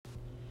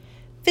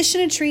Fish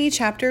in a Tree,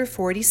 Chapter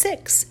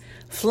 46,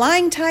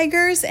 Flying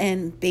Tigers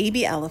and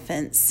Baby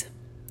Elephants.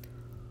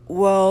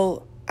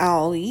 Well,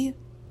 Allie,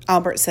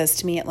 Albert says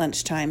to me at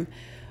lunchtime,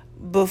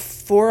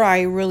 before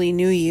I really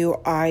knew you,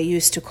 I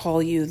used to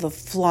call you the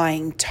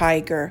Flying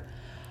Tiger.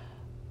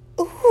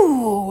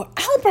 Ooh,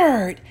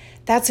 Albert,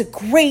 that's a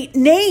great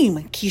name,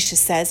 Keisha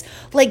says.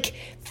 Like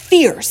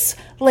fierce,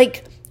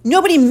 like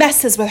nobody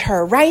messes with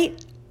her, right?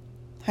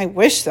 I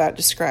wish that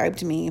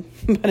described me,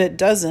 but it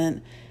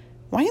doesn't.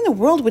 Why in the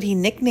world would he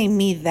nickname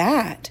me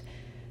that?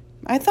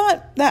 I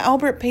thought that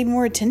Albert paid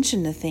more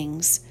attention to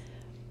things.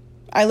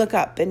 I look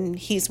up and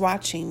he's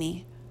watching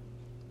me.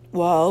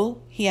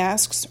 Well, he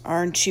asks,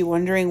 aren't you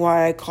wondering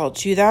why I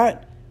called you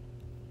that?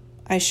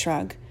 I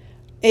shrug.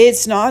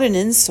 It's not an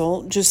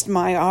insult, just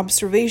my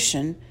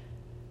observation.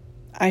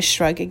 I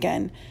shrug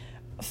again.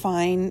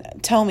 Fine,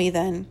 tell me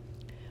then.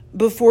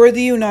 Before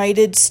the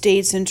United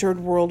States entered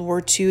World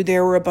War II,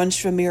 there were a bunch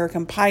of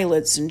American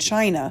pilots in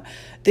China.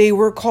 They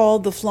were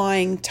called the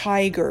Flying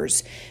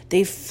Tigers.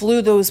 They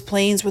flew those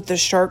planes with the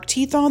shark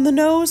teeth on the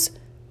nose.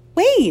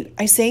 Wait,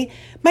 I say,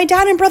 my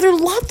dad and brother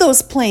love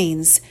those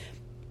planes.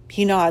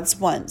 He nods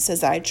once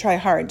as I try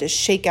hard to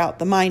shake out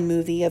the mind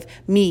movie of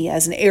me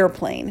as an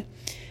airplane.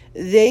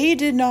 They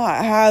did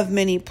not have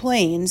many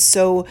planes,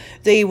 so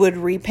they would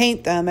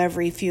repaint them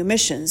every few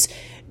missions,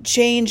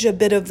 change a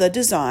bit of the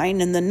design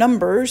and the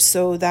numbers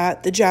so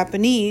that the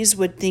Japanese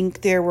would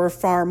think there were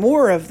far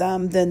more of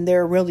them than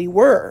there really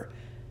were.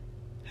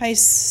 I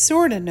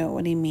sort of know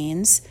what he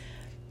means.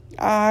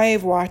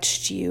 I've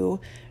watched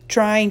you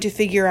trying to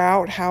figure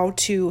out how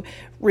to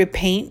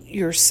repaint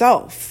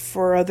yourself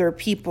for other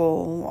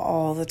people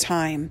all the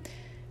time,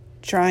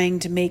 trying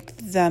to make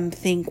them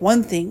think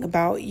one thing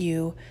about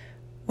you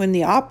when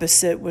the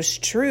opposite was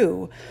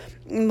true.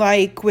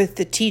 Like with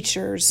the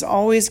teachers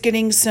always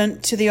getting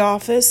sent to the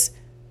office.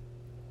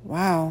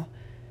 Wow,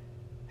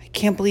 I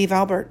can't believe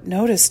Albert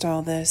noticed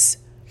all this.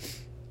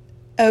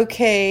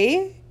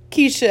 Okay,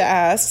 Keisha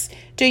asks,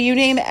 do you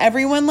name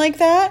everyone like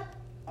that?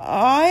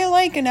 I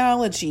like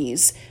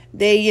analogies.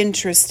 They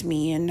interest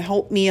me and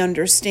help me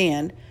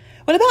understand.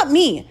 What about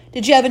me?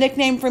 Did you have a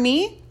nickname for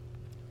me?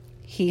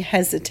 He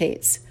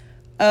hesitates.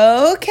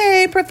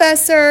 Okay,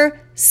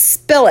 Professor,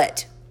 spill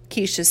it,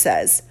 Keisha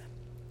says.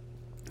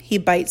 He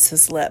bites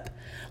his lip.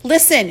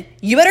 Listen,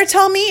 you better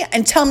tell me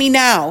and tell me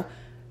now.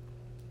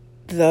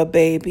 The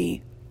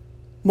baby.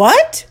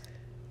 What?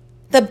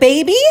 The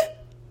baby?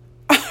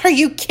 Are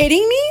you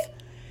kidding me?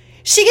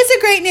 She gets a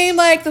great name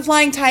like the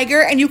Flying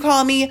Tiger and you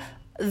call me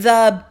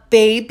the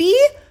baby?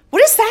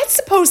 What is that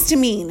supposed to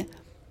mean?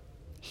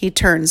 He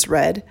turns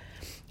red.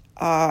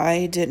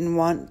 I didn't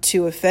want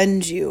to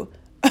offend you.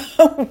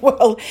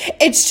 Well,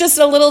 it's just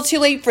a little too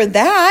late for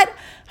that.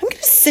 I'm going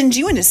to send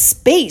you into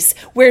space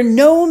where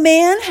no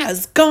man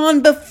has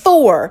gone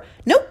before.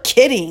 No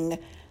kidding.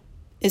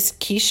 Is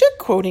Keisha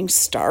quoting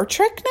Star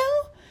Trek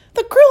now?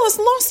 The girl has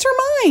lost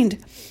her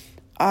mind.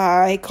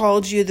 I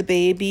called you the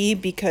baby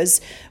because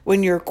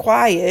when you're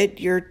quiet,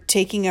 you're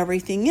taking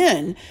everything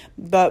in.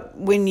 But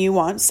when you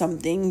want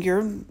something,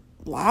 you're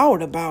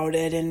loud about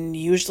it and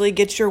usually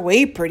get your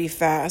way pretty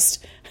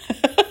fast.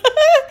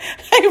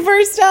 I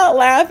burst out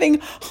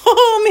laughing.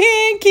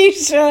 Oh man,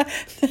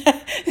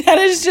 Keisha, that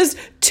is just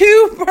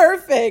too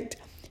perfect.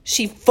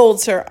 She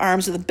folds her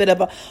arms with a bit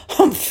of a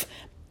humph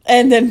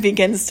and then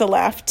begins to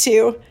laugh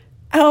too.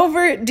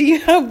 Albert, do you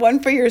have one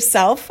for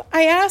yourself?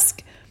 I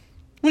ask.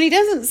 When he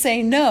doesn't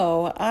say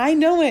no, I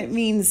know it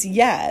means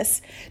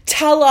yes.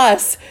 Tell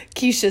us,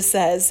 Keisha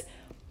says.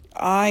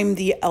 I'm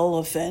the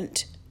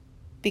elephant.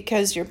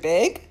 Because you're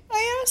big?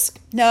 I ask.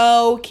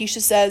 No,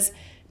 Keisha says,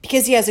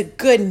 because he has a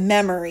good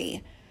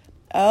memory.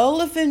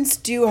 Elephants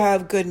do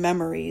have good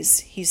memories,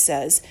 he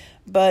says,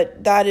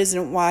 but that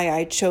isn't why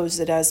I chose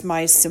it as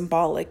my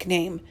symbolic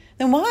name.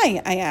 Then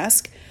why? I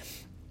ask.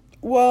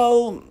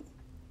 Well,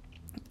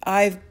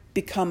 I've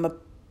become a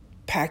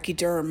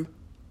pachyderm.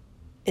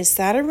 Is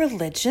that a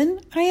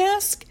religion? I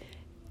ask.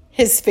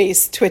 His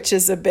face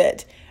twitches a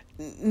bit.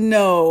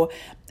 No,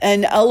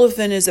 an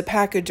elephant is a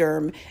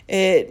pachyderm.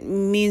 It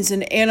means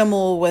an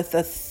animal with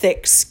a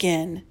thick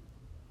skin.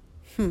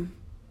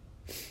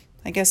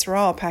 I guess we're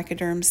all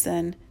pachyderms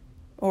then.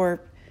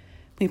 Or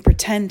we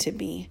pretend to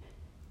be.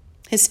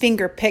 His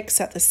finger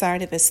picks at the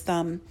side of his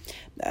thumb.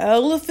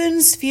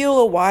 Elephants feel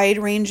a wide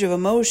range of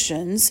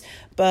emotions,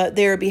 but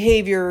their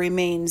behavior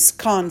remains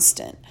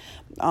constant.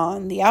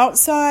 On the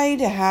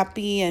outside,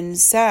 happy and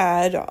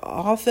sad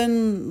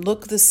often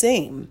look the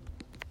same.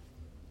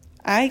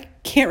 I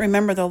can't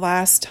remember the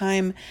last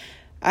time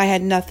I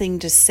had nothing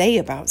to say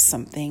about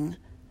something.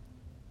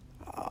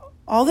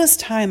 All this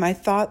time I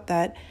thought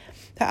that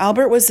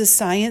Albert was a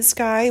science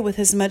guy with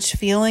as much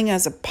feeling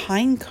as a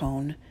pine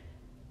cone.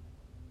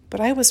 But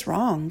I was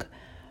wrong.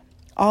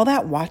 All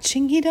that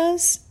watching he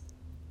does,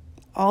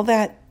 all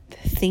that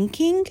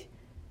thinking,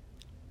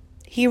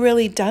 he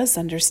really does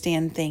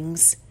understand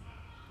things.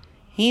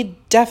 He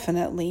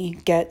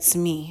definitely gets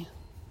me.